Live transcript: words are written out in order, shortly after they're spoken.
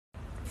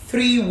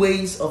3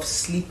 ways of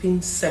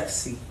sleeping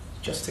sexy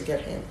just to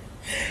get him.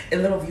 A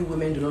lot of you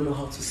women do not know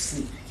how to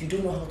sleep. You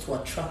don't know how to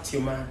attract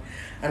your man.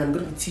 And I'm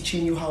going to be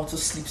teaching you how to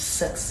sleep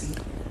sexy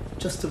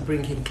just to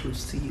bring him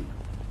close to you.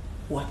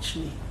 Watch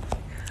me.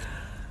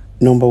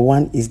 Number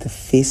 1 is the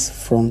face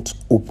front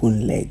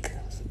open leg.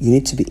 You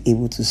need to be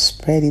able to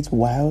spread it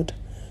wide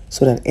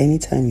so that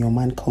anytime your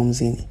man comes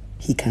in,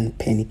 he can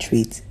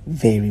penetrate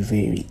very,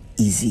 very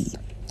easy.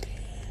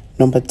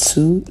 Number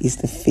 2 is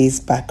the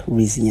face back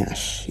raising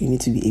yash. You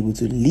need to be able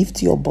to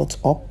lift your butt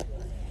up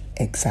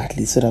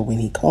exactly so that when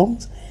he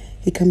comes,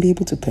 he can be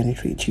able to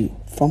penetrate you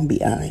from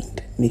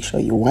behind. Make sure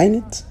you whine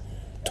it,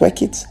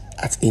 twerk it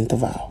at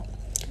interval.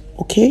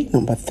 Okay,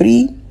 number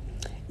 3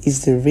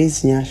 is the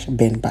raise yash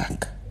bend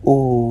back.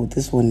 Oh,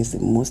 this one is the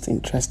most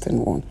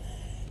interesting one.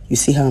 You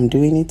see how I'm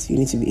doing it? You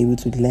need to be able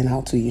to learn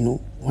how to,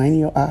 whine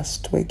your ass,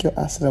 twerk your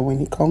ass so that when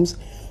he comes,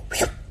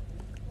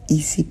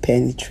 easy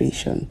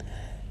penetration.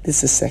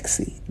 This is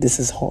sexy. This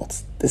is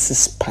hot. This is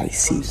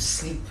spicy. When you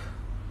sleep,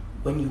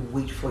 when you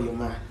wait for your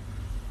man,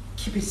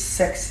 keep it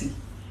sexy.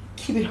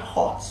 Keep it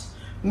hot.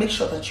 Make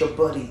sure that your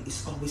body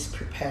is always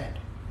prepared.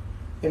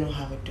 You know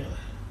how I do it.